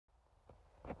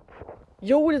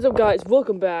Yo, what is up, guys?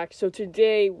 Welcome back. So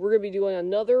today we're going to be doing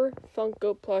another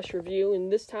FUNKO plush review,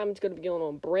 and this time it's going to be going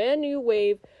on a brand new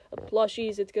wave of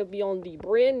plushies. It's going to be on the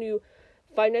brand new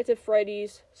Five Nights at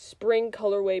Freddy's Spring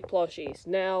Colorway Plushies.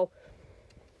 Now,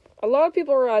 a lot of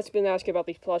people are asking about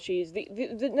these plushies.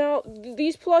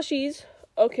 These plushies,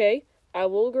 okay, I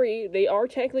will agree, they are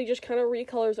technically just kind of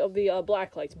recolors of the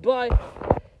Blacklights, but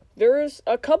there's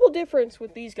a couple difference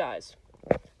with these guys.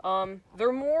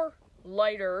 They're more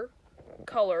lighter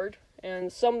colored,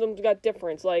 and some of them got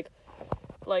difference, like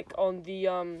on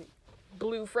the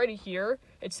blue Freddy here,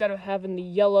 instead of having the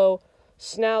yellow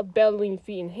snout, belly,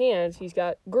 feet, and hands, he's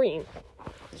got green.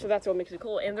 So that's what makes it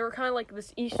cool. And they're kind of like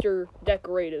this Easter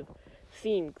decorative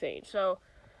theme thing. So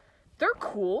they're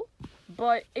cool,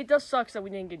 but it does suck that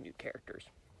we didn't get new characters.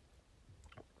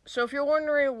 So if you're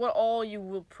wondering what all you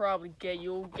will probably get,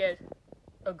 you'll get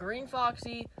a green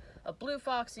Foxy, a blue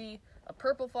Foxy, a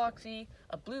purple Foxy,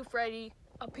 a blue Freddy,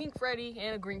 a pink Freddy,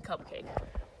 and a green Cupcake.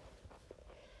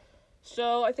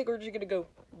 So I think we're just going to go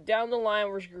down the line.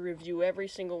 We're just going to review every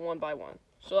single one by one.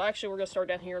 So actually we're going to start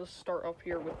down here. Let's start up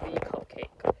here with the Cupcake.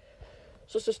 So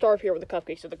let's just start up here with the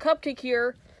Cupcake. So the Cupcake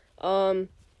here, the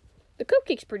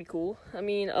Cupcake's pretty cool. I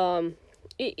mean,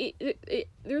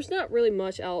 there's not really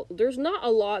much out. There's not a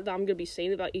lot that I'm going to be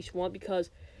saying about each one, because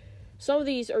some of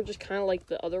these are just kind of like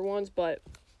the other ones, but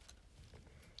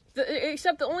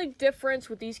except the only difference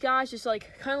with these guys is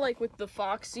like kind of like with the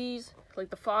Foxies, like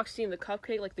the Foxy and the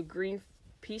Cupcake, like the green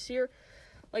piece here,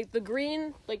 like the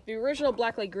green, like the original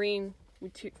Blacklight green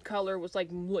color was like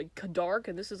dark,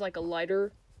 and this is like a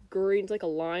lighter green. It's like a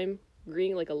lime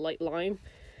green, like a light lime.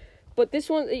 But this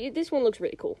one looks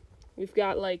really cool. We've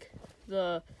got like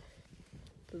the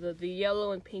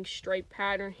yellow and pink stripe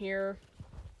pattern here.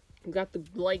 We've got the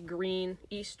light green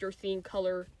Easter themed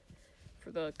color for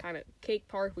the kind of cake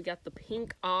part. We got the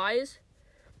pink eyes,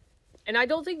 and I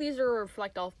don't think these are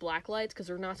reflect off Blacklights, because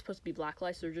they're not supposed to be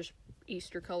Blacklights. They're just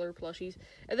Easter color plushies.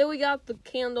 And then we got the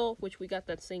candle, which we got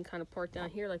that same kind of part down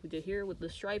here like we did here with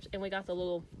the stripes, and we got the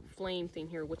little flame thing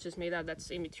here, which is made out of that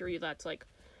same material that's like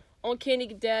on Candy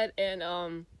Dead and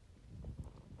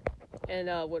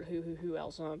who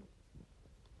else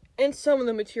and some of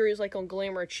the materials like on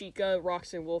Glamour Chica,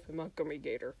 Roxanne Wolf, and Montgomery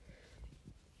Gator.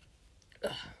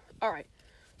 Alright,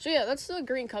 so yeah, that's the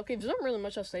green Cupcake. There's not really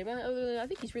much else to say about it, other than I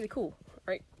think he's really cool.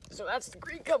 Alright, so that's the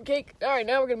green Cupcake. Alright,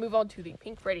 now we're going to move on to the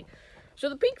pink Freddy. So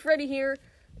the pink Freddy here,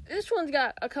 this one's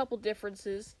got a couple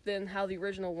differences than how the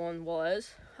original one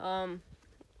was. The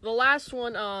last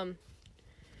one,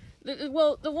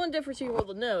 the one difference here was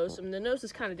the nose. I mean, the nose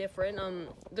is kind of different.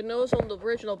 The nose on the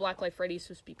original Blacklight Freddy is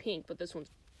supposed to be pink, but this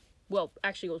one's, well,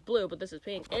 actually it was blue, but this is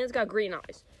pink, and it's got green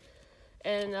eyes.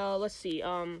 And, let's see,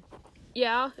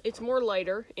 yeah, it's more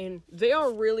lighter, and they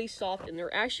are really soft, and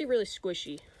they're actually really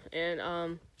squishy,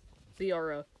 and,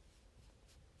 they're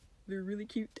really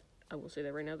cute. I will say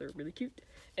that right now, they're really cute.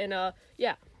 And,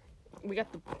 yeah, we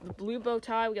got the blue bow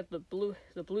tie, we got the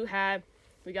blue hat,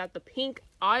 we got the pink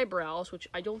eyebrows, which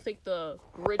I don't think the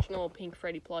original pink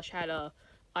Freddy plush had,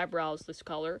 eyebrows this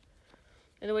color.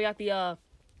 And then we got the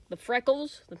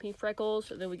freckles, the pink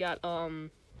freckles, and then we got,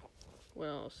 what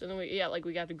else? And then we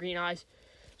got the green eyes.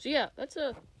 So yeah, that's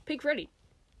a pink Freddy.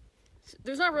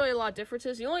 There's not really a lot of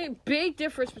differences. The only big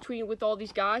difference with all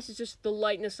these guys is just the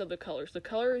lightness of the colors. The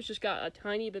colors just got a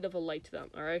tiny bit of a light to them,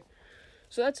 alright?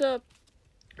 So that's a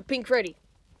pink Freddy.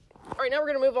 Alright, now we're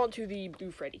going to move on to the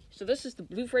blue Freddy. So this is the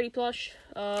blue Freddy plush.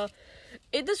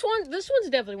 This one's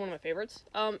definitely one of my favorites.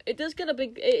 It does get a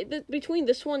big, between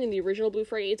this one and the original blue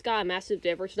Freddy, it's got a massive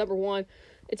difference. Number one,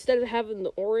 instead of having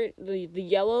the orange, the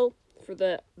yellow for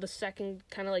the second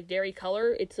kind of like dairy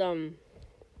color, it's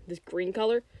this green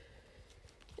color,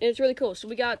 and it's really cool. So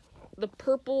we got the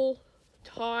purple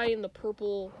tie and the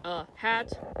purple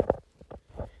hat.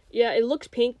 Yeah, it looks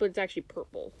pink, but it's actually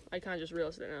purple. I kind of just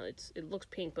realized that now. It looks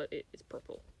pink, but it's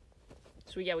purple.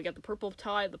 So yeah, we got the purple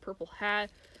tie, the purple hat,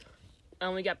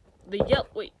 and we got the yellow.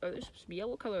 Wait, are they supposed to be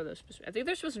yellow? What color are those supposed to be? I think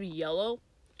they're supposed to be yellow.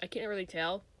 I can't really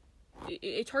tell.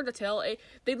 It's hard to tell.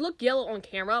 They look yellow on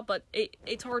camera, but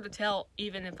it's hard to tell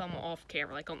even if I'm off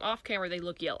camera. Like on off camera, they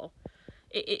look yellow.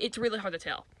 It's really hard to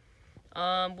tell.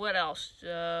 What else?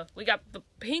 We got the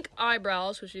pink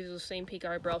eyebrows, which is the same pink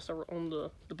eyebrows that were on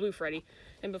the blue Freddy.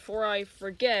 And before I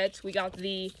forget, we got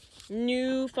the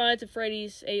new Five Nights at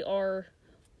Freddy's AR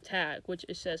tag, which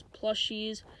it says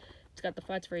plushies. It's got the Five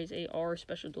Nights at Freddy's AR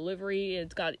special delivery.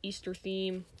 It's got Easter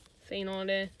theme thing on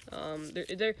it.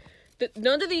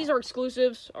 None of these are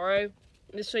exclusives, alright?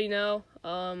 Just so you know.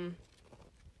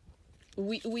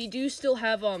 We do still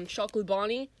have Chocolate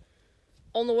Bonnie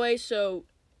on the way, so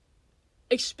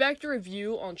expect a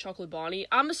review on Chocolate Bonnie.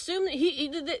 I'm assuming he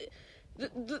did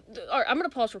alright, I'm gonna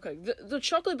pause real quick. The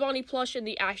Chocolate Bonnie plush and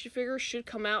the action figure should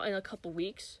come out in a couple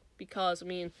weeks, because I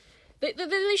mean,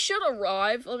 they should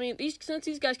arrive. I mean, since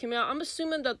these guys came out, I'm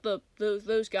assuming that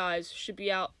those guys should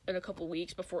be out in a couple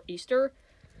weeks before Easter.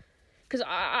 Because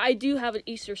I do have an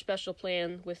Easter special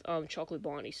plan with Chocolate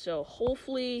Bonnie, so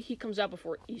hopefully he comes out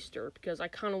before Easter, because I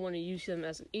kind of want to use him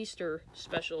as an Easter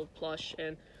special plush,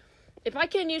 and if I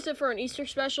can't use it for an Easter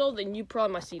special, then you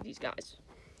probably might see these guys.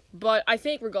 But I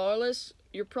think regardless,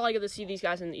 you're probably going to see these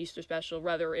guys in the Easter special,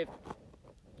 rather if,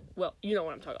 well, you know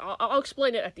what I'm talking about. I'll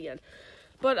explain it at the end.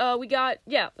 But we got,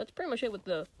 yeah, that's pretty much it with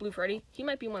the Blue Freddy. He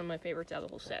might be one of my favorites out of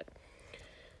the whole set.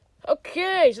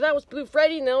 Okay, so that was Blue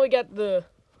Freddy. Now we got the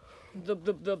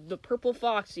Purple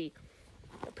Foxy.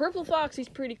 The Purple Foxy's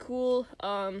pretty cool.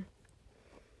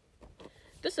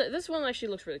 This one actually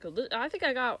looks really cool. I think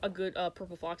I got a good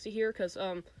Purple Foxy here, because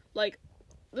like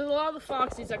there's a lot of the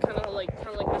Foxies that kind of like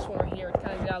this one right here. It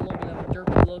kind of got a little bit of a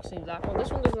derpy look. Same as that one. This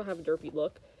one doesn't have a derpy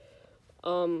look.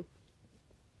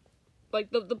 Like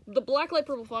the black light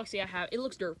Purple Foxy I have, it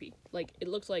looks derpy. Like it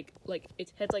looks like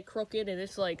its head's like crooked, and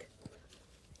it's like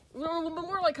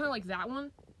more like kind of like that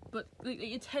one. But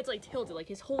its head's like tilted, like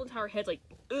his whole entire head's like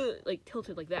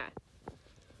tilted like that.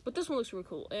 But this one looks really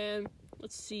cool. And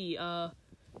let's see,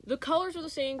 the colors are the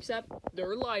same except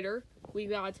they're lighter. We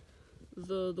got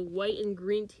the white and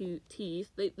green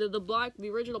teeth. The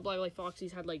original Black Light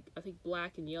Foxies had like, I think,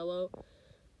 black and yellow.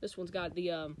 This one's got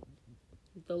the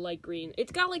light green.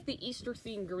 It's got like the Easter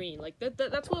themed green. Like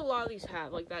that's what a lot of these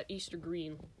have, like that Easter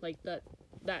green, like that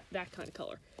kind of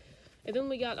color. And then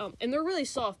we got, and they're really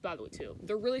soft, by the way, too.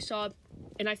 They're really soft,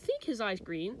 and I think his eye's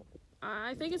green.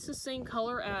 I think it's the same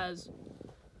color as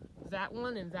that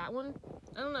one and that one.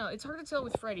 I don't know. It's hard to tell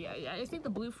with Freddy. I think the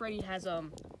Blue Freddy has, I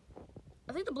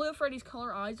think the Blue Freddy's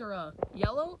color eyes are,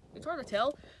 yellow. It's hard to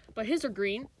tell, but his are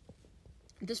green.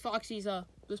 This Foxy's,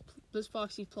 this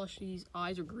Foxy plushie's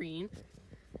eyes are green.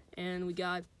 And we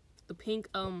got the pink,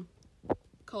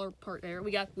 color part there.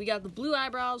 We got the blue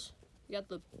eyebrows. We got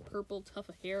the purple tuft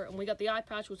of hair, and we got the eye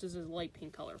patch, which is a light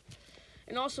pink color.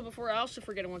 And also, before I also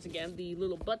forget it once again, the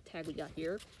little butt tag we got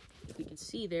here, if we can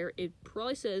see there, it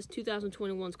probably says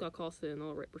 2021 Scott Cawthon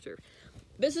All Right Reserve.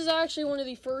 This is actually one of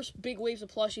the first big waves of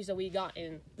plushies that we got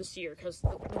in this year, because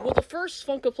the first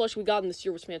Funko plushie we got in this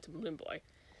year was Phantom Limboy.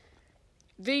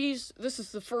 This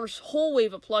is the first whole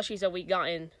wave of plushies that we got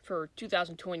in for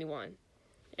 2021,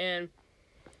 and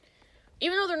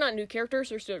even though they're not new characters,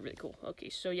 they're still really cool. Okay,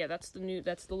 so yeah, that's the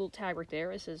little tag right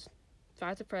there. It says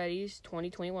Five to Freddy's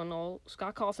 2021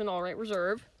 Scott Cawthon All Right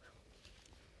Reserve.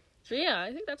 So yeah,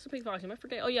 I think that's the pink Foxy. I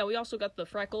forget. Oh yeah, we also got the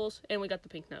freckles and we got the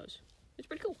pink nose. It's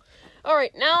pretty cool. All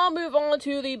right, now I'll move on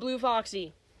to the Blue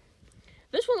Foxy.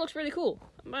 This one looks really cool.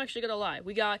 I'm actually gonna lie.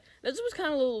 This was kind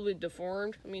of a little bit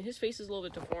deformed. I mean, his face is a little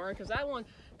bit deformed because that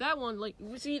one, like,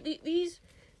 see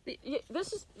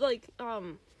this is like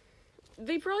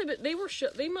they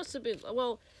must have been,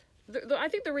 well, I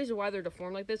think the reason why they're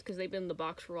deformed like this because they've been in the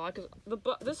box for a while.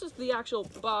 Because this is the actual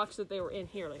box that they were in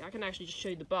here. Like, I can actually just show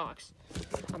you the box.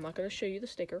 I'm not gonna show you the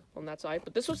sticker on that side,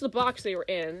 but this was the box they were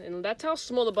in, and that's how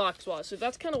small the box was. So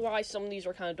that's kind of why some of these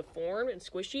are kind of deformed and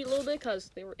squishy a little bit, because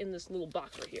they were in this little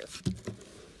box right here.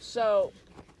 So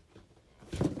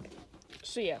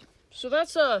yeah. So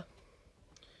that's the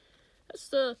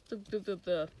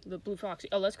Blue Foxy.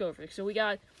 Oh, let's go over it. So we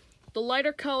got the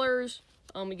lighter colors.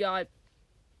 We got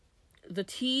the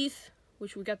teeth,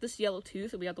 which we got this yellow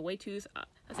tooth, and we got the white tooth.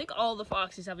 I think all the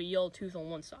Foxies have a yellow tooth on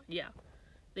one side. Yeah,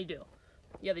 they do.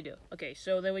 Yeah, they do. Okay,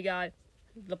 so then we got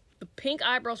the pink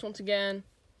eyebrows once again.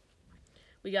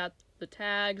 We got the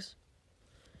tags.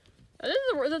 The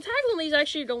tags on these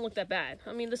actually don't look that bad.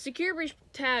 I mean, the Secure Breach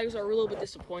tags are a little bit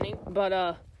disappointing,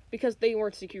 but because they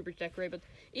weren't Secure Breach decorated. But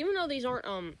even though these aren't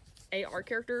AR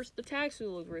characters, the tags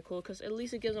still look really cool, because at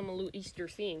least it gives them a little Easter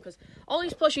theme, because all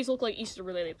these plushies look like Easter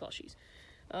related plushies.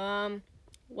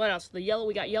 What else? The yellow,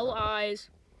 we got yellow eyes.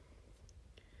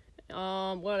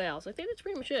 What else? I think that's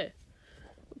pretty much it.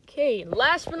 Okay,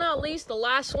 last but not least, the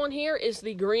last one here is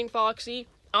the green Foxy.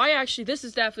 This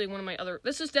is definitely one of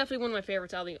my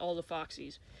favorites out of all the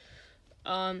Foxies.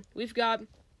 We've got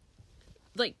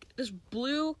like this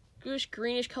bluish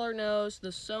greenish color nose,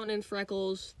 the sewn in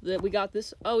freckles. That we got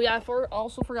this. Oh yeah, I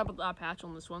also forgot about the eye patch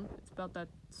on this one. It's about that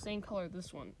same color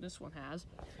this one has.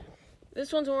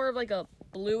 This one's more of like a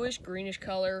bluish greenish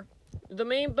color. The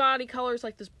main body color is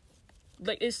like this,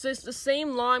 like it's just the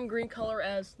same lime green color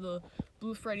as the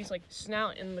Blue Freddy's like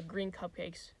snout and the green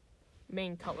cupcakes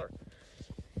main color.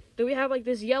 Then we have like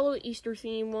this yellow Easter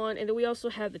theme one, and then we also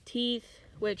have the teeth,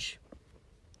 which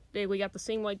we got the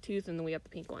same white tooth, and then we got the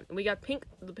pink one. And we got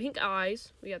the pink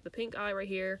eyes. We got the pink eye right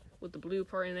here with the blue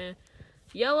part in it.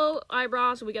 Yellow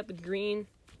eyebrows. We got the green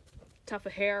tuft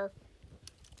of hair.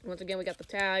 Once again, we got the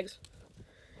tags.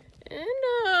 And,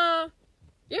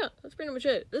 yeah, that's pretty much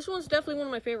it. This one's definitely one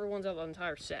of my favorite ones out of the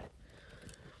entire set.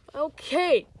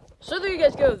 Okay, so there you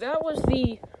guys go. That was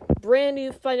the brand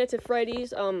new Five Nights at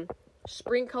Freddy's,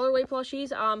 Spring Colorway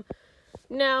Plushies.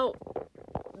 Now,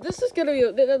 this is gonna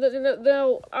be,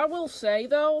 now, I will say,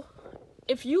 though,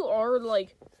 if you are,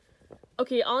 like,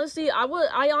 okay, honestly,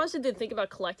 I honestly didn't think about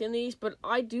collecting these, but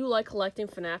I do like collecting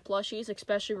FNAF plushies,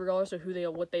 especially regardless of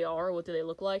what they are, what do they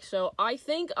look like. So I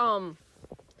think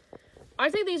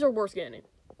these are worth getting.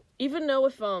 Even though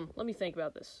if, let me think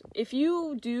about this. If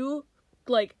you do,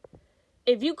 like,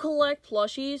 if you collect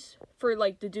plushies for,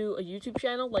 like, to do a YouTube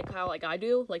channel, like how, like, I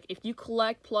do, like, if you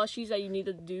collect plushies that you need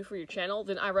to do for your channel,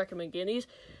 then I recommend getting these.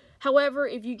 However,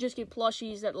 if you just get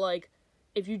plushies that, like,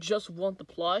 if you just want the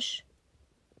plush,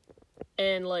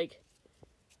 and, like,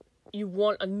 you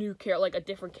want a new like, a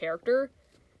different character,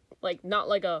 like, not,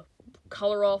 like, a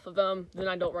color off of them, then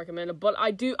I don't recommend it. But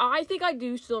I think I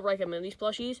do still recommend these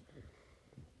plushies.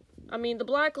 I mean, the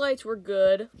black lights were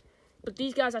good, but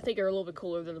these guys, I think, are a little bit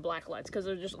cooler than the black lights, because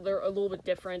they're a little bit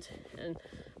different,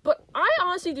 but I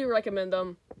honestly do recommend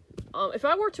them. If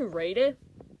I were to rate it,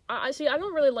 I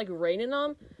don't really like rating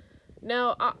them.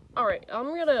 Now, alright,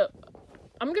 I'm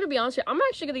gonna be honest here, I'm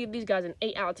actually gonna give these guys an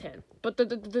 8 out of 10, but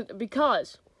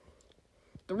because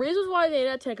the reasons why they 8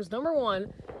 out of 10, because number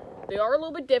one, they are a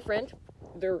little bit different,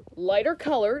 they're lighter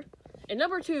colored, and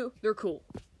number two, they're cool.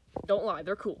 Don't lie,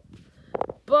 they're cool.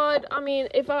 But, I mean,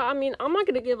 I'm not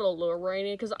gonna give it a lower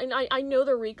rating, because I know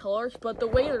they're recolors, but the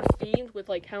way they're themed with,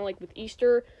 like, kind of like with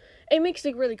Easter, it makes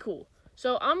it really cool.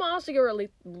 So, I'm honestly gonna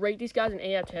rate these guys an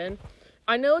 8 out of 10.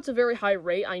 I know it's a very high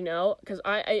rate, I know, because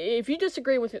if you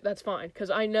disagree with it, that's fine, because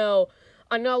I know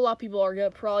a lot of people are gonna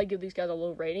probably give these guys a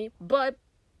low rating, but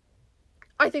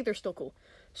I think they're still cool.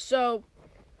 So,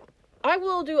 I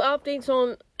will do updates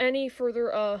on any further,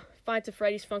 Five Nights at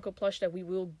Freddy's Funko plush that we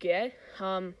will get.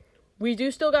 We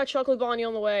do still got Chocolate Bonnie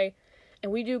on the way,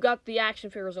 and we do got the action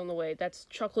figures on the way. That's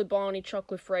Chocolate Bonnie,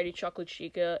 Chocolate Freddy, Chocolate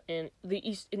Chica, and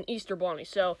Easter Bonnie.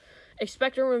 So,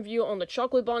 expect a review on the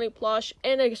Chocolate Bonnie plush,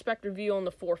 and expect a review on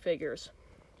the 4 figures.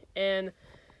 And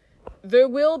there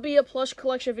will be a plush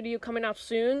collection video coming out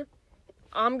soon.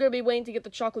 I'm going to be waiting to get the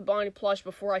Chocolate Bonnie plush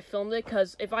before I film it,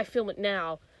 because if I film it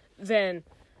now, then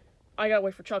I gotta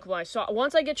wait for Chocolate Bonnie. So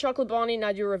once I get Chocolate Bonnie and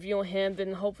I do a review on him,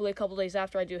 then hopefully a couple days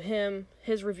after I do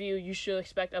his review, you should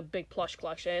expect a big plush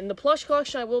collection. And the plush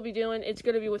collection I will be doing, it's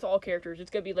gonna be with all characters.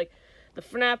 It's gonna be like the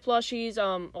FNAF plushies,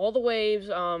 all the waves,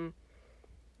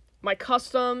 my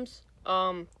customs,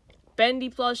 Bendy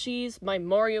plushies, my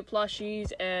Mario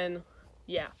plushies, and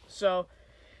yeah. So,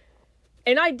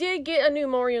 and I did get a new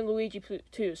Mario and Luigi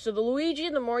too. So the Luigi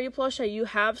and the Mario plush that you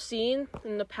have seen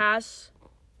in the past,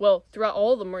 well, throughout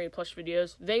all the Mario plush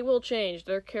videos, they will change.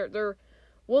 Their characters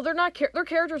are not going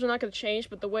to change,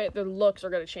 but the way their looks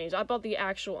are going to change. I bought the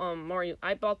actual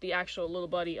little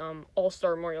buddy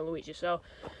All-Star Mario Luigi. So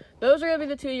those are going to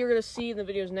be the two you're going to see in the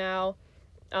videos now.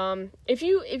 If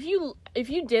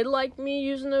you did like me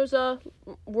using those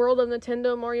World of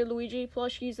Nintendo Mario Luigi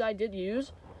plushies that I did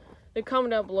use, then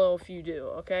comment down below if you do,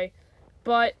 okay?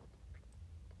 But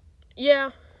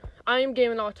yeah, I am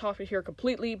gaming off topic here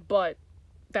completely, but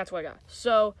that's what I got.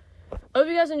 So, I hope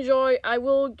you guys enjoy. I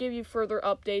will give you further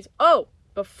updates. Oh,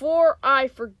 before I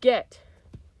forget,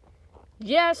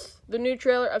 yes, the new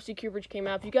trailer of Sea Cubridge came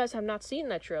out. If you guys have not seen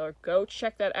that trailer, go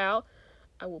check that out.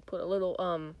 I will put a little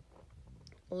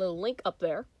link up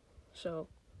there, so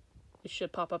it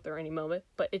should pop up there any moment.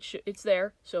 But it's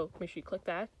there, so make sure you click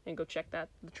that and go check the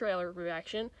trailer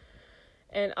reaction.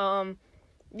 And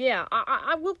yeah,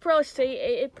 I will probably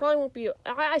say it probably won't be.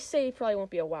 I say it probably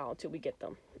won't be a while until we get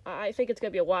them. I think it's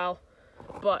gonna be a while,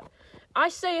 but I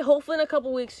say hopefully in a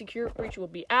couple weeks, Secure Breach will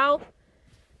be out,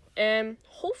 and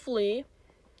hopefully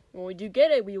when we do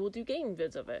get it, we will do gaming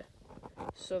vids of it.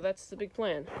 So that's the big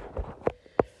plan.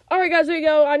 Alright guys, there you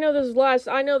go. I know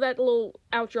that little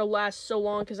outro lasts so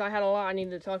long because I had a lot I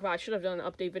needed to talk about. I should have done an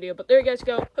update video, but there you guys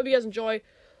go. Hope you guys enjoy.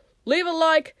 Leave a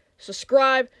like,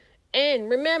 subscribe, and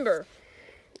remember,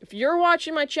 if you're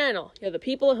watching my channel, the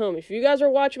people at home, if you guys are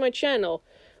watching my channel,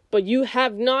 but you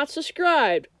have not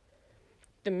subscribed,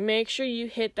 then make sure you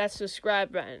hit that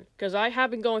subscribe button. Because I have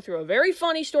been going through a very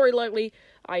funny story lately.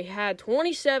 I had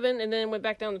 27, and then went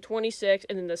back down to 26,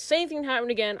 and then the same thing happened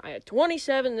again. I had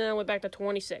 27, and then I went back to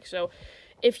 26. So,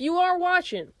 if you are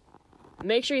watching,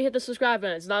 make sure you hit the subscribe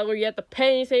button. It's not where you have to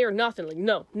pay anything or nothing. Like,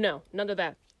 no, none of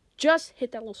that. just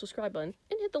hit that little subscribe button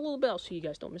and hit the little bell so you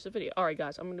guys don't miss a video. Alright,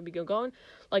 guys, I'm going to be going.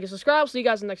 Like and subscribe. See you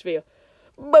guys in the next video.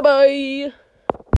 Bye-bye.